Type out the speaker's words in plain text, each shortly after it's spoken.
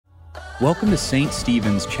Welcome to St.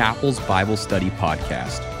 Stephen's Chapel's Bible Study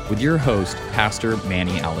Podcast with your host, Pastor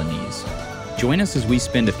Manny Alaniz. Join us as we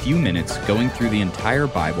spend a few minutes going through the entire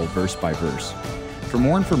Bible verse by verse. For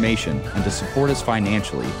more information and to support us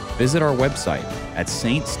financially, visit our website at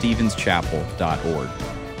ststephenschapel.org.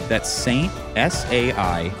 That's Saint,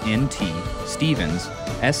 S-A-I-N-T, Stevens,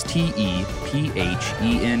 S-T-E-P-H-E-N-S,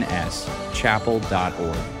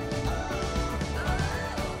 chapel.org.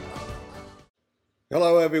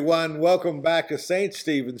 Hello, everyone. Welcome back to St.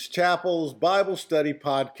 Stephen's Chapel's Bible Study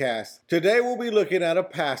Podcast. Today we'll be looking at a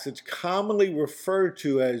passage commonly referred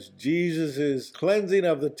to as Jesus' cleansing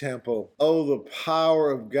of the temple. Oh, the power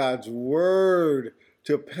of God's Word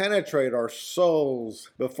to penetrate our souls.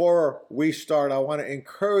 Before we start, I want to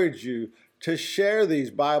encourage you to share these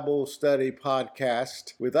Bible study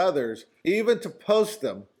podcasts with others, even to post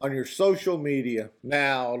them on your social media.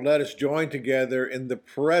 Now, let us join together in the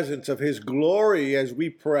presence of His glory as we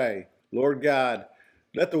pray. Lord God,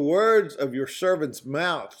 let the words of your servant's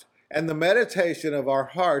mouth and the meditation of our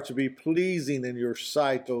hearts be pleasing in your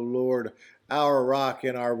sight, O Lord, our rock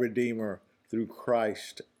and our Redeemer, through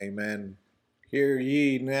Christ. Amen. Hear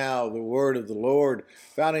ye now the word of the Lord,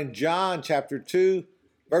 found in John chapter 2,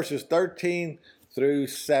 verses 13 through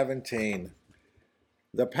 17.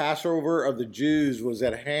 The Passover of the Jews was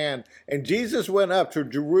at hand, and Jesus went up to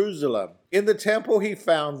Jerusalem. In the temple he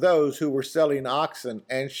found those who were selling oxen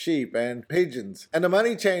and sheep and pigeons, and the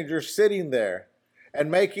money changers sitting there. And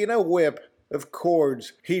making a whip of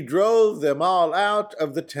cords, he drove them all out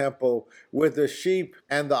of the temple with the sheep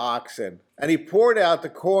and the oxen. And he poured out the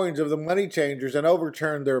coins of the money changers and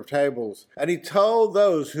overturned their tables. And he told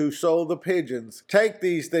those who sold the pigeons, "Take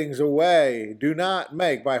these things away. Do not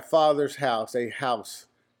make my Father's house a house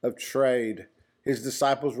of trade." His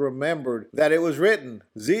disciples remembered that it was written,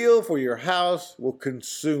 "Zeal for your house will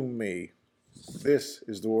consume me." This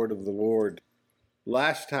is the word of the Lord.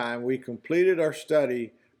 Last time we completed our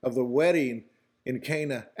study of the wedding in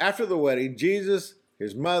Cana. After the wedding, Jesus,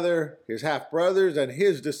 his mother, his half-brothers, and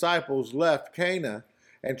his disciples left Cana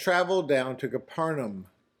and traveled down to Capernaum.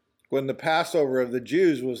 When the Passover of the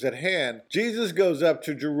Jews was at hand, Jesus goes up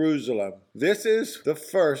to Jerusalem. This is the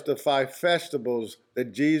first of 5 festivals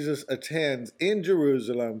that Jesus attends in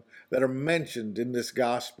Jerusalem that are mentioned in this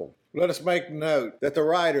gospel. Let us make note that the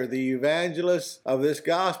writer, the evangelist of this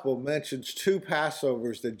gospel, mentions 2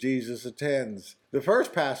 Passovers that Jesus attends. The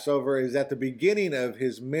first Passover is at the beginning of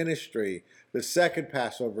his ministry. The second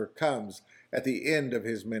Passover comes at the end of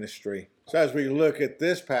his ministry. So as we look at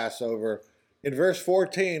this Passover, in verse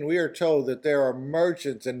 14, we are told that there are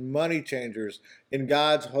merchants and money changers in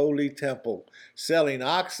God's holy temple, selling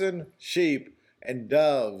oxen, sheep, and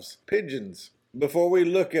doves, pigeons. Before we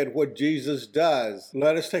look at what Jesus does,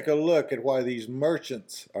 let us take a look at why these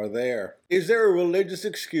merchants are there. Is there a religious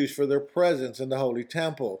excuse for their presence in the holy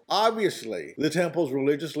temple? Obviously, the temple's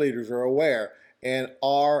religious leaders are aware and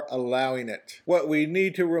are allowing it. What we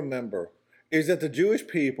need to remember is that the Jewish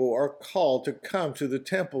people are called to come to the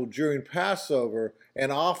temple during Passover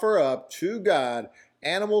and offer up to God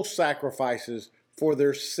animal sacrifices for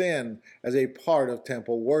their sin as a part of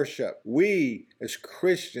temple worship. We, as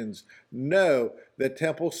Christians, know that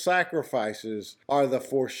temple sacrifices are the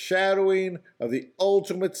foreshadowing of the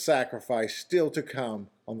ultimate sacrifice still to come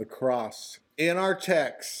on the cross. In our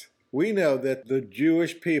text, we know that the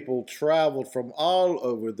Jewish people traveled from all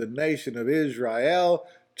over the nation of Israel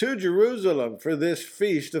to Jerusalem for this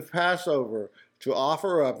feast of Passover to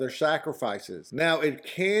offer up their sacrifices. Now, it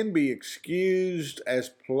can be excused as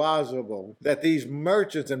plausible that these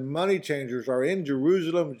merchants and money changers are in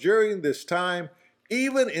Jerusalem during this time,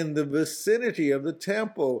 even in the vicinity of the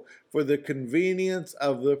temple, for the convenience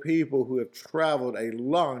of the people who have traveled a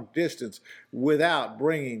long distance without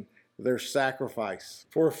bringing their sacrifice,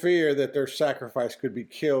 for fear that their sacrifice could be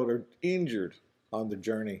killed or injured on the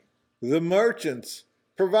journey. The merchants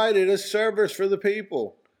provided a service for the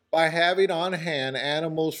people by having on hand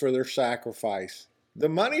animals for their sacrifice. The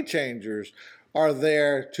money changers are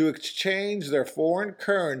there to exchange their foreign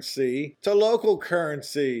currency to local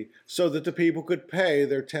currency so that the people could pay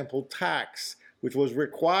their temple tax, which was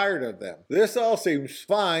required of them. This all seems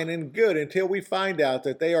fine and good until we find out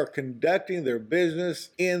that they are conducting their business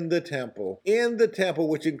in the temple. In the temple,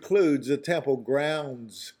 which includes the temple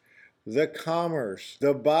grounds. The commerce,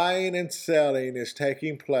 the buying and selling is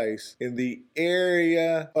taking place in the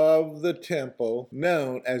area of the temple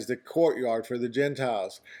known as the courtyard for the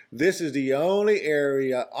Gentiles. This is the only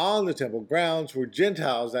area on the temple grounds where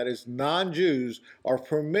Gentiles, that is non-Jews, are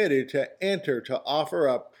permitted to enter to offer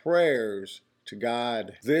up prayers to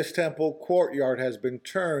God. This temple courtyard has been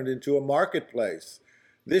turned into a marketplace.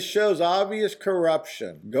 This shows obvious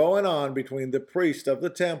corruption going on between the priests of the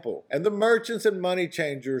temple and the merchants and money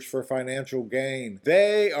changers for financial gain.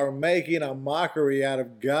 They are making a mockery out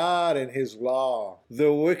of God and His law.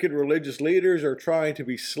 The wicked religious leaders are trying to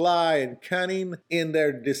be sly and cunning in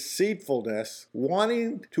their deceitfulness,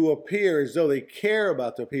 wanting to appear as though they care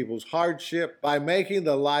about the people's hardship by making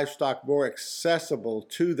the livestock more accessible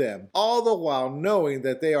to them, all the while knowing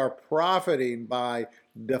that they are profiting by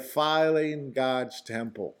defiling God's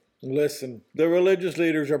temple. Listen, the religious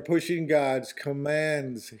leaders are pushing God's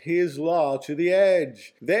commands, His law, to the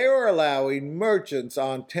edge. They are allowing merchants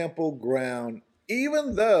on temple ground,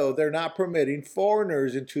 even though they're not permitting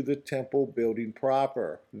foreigners into the temple building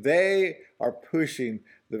proper. They are pushing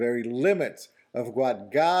the very limits of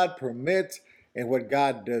what God permits and what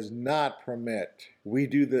God does not permit. We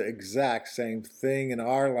do the exact same thing in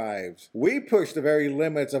our lives. We push the very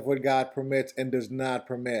limits of what God permits and does not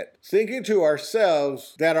permit, thinking to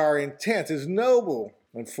ourselves that our intent is noble.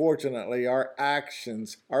 Unfortunately, our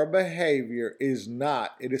actions, our behavior is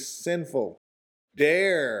not. It is sinful.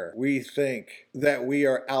 Dare we think that we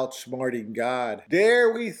are outsmarting God? Dare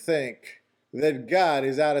we think that God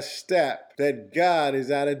is out of step, that God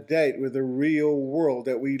is out of date with the real world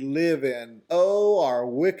that we live in? Oh, our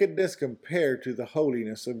wickedness compared to the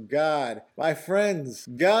holiness of God. My friends,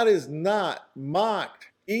 God is not mocked.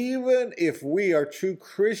 Even if we are true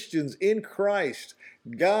Christians in Christ,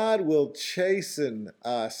 God will chasten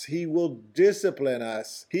us. He will discipline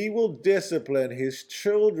us. He will discipline His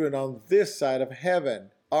children on this side of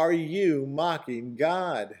heaven. Are you mocking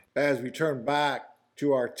God? As we turn back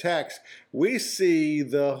to our text, we see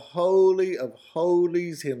the Holy of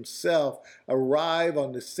Holies Himself arrive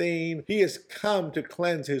on the scene. He has come to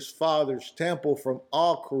cleanse His Father's temple from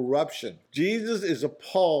all corruption. Jesus is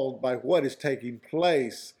appalled by what is taking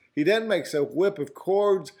place. He then makes a whip of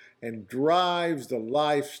cords and drives the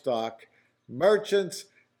livestock, merchants,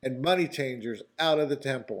 and money changers out of the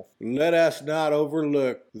temple. Let us not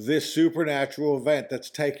overlook this supernatural event that's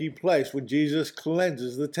taking place when Jesus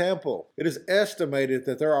cleanses the temple. It is estimated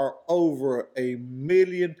that there are over 1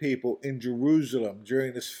 million people in Jerusalem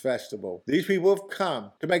during this festival. These people have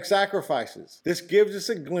come to make sacrifices. This gives us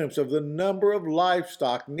a glimpse of the number of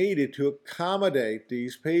livestock needed to accommodate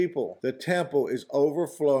these people. The temple is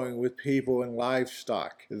overflowing with people and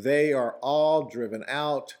livestock. They are all driven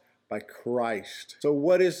out by Christ. So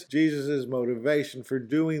what is Jesus' motivation for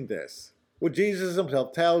doing this? Well, Jesus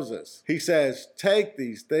Himself tells us. He says, "Take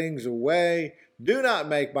these things away. Do not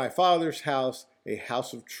make my Father's house a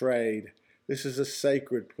house of trade." This is a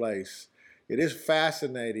sacred place. It is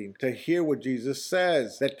fascinating to hear what Jesus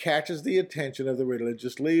says that catches the attention of the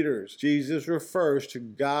religious leaders. Jesus refers to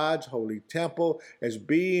God's holy temple as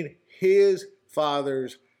being His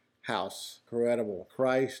Father's house. Incredible.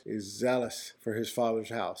 Christ is zealous for His Father's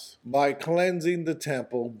house. By cleansing the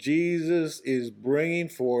temple, Jesus is bringing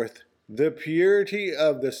forth the purity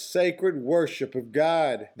of the sacred worship of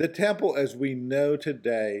God. The temple, as we know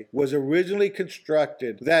today, was originally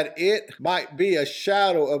constructed that it might be a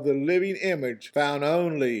shadow of the living image found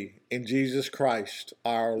only in Jesus Christ,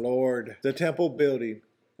 our Lord. The temple building,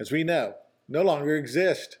 as we know, no longer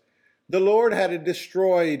exists. The Lord had it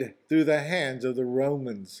destroyed through the hands of the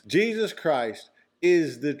Romans. Jesus Christ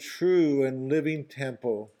is the true and living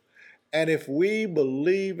temple. And if we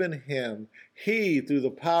believe in Him, He, through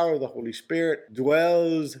the power of the Holy Spirit,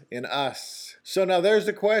 dwells in us. So now there's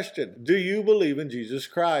the question. Do you believe in Jesus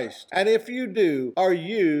Christ? And if you do, are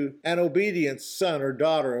you an obedient son or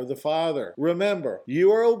daughter of the Father? Remember,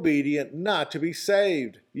 you are obedient not to be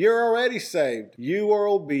saved. You're already saved. You are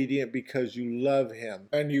obedient because you love Him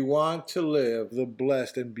and you want to live the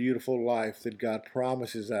blessed and beautiful life that God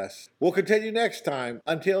promises us. We'll continue next time.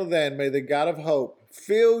 Until then, may the God of hope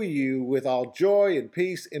fill you with all joy and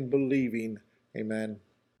peace in believing. Amen.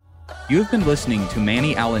 You have been listening to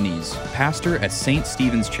Manny Alaniz, pastor at St.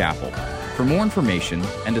 Stephen's Chapel. For more information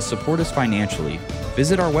and to support us financially,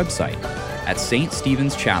 visit our website at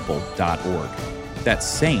ststephenschapel.org. That's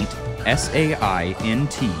Saint,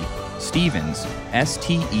 S-A-I-N-T, Stevens,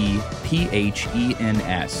 S-T-E-P-H-E-N-S,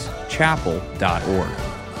 chapel.org.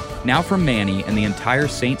 Now from Manny and the entire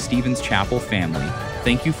St. Stephen's Chapel family,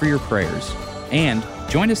 thank you for your prayers. And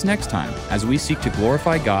join us next time as we seek to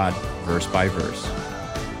glorify God verse by verse.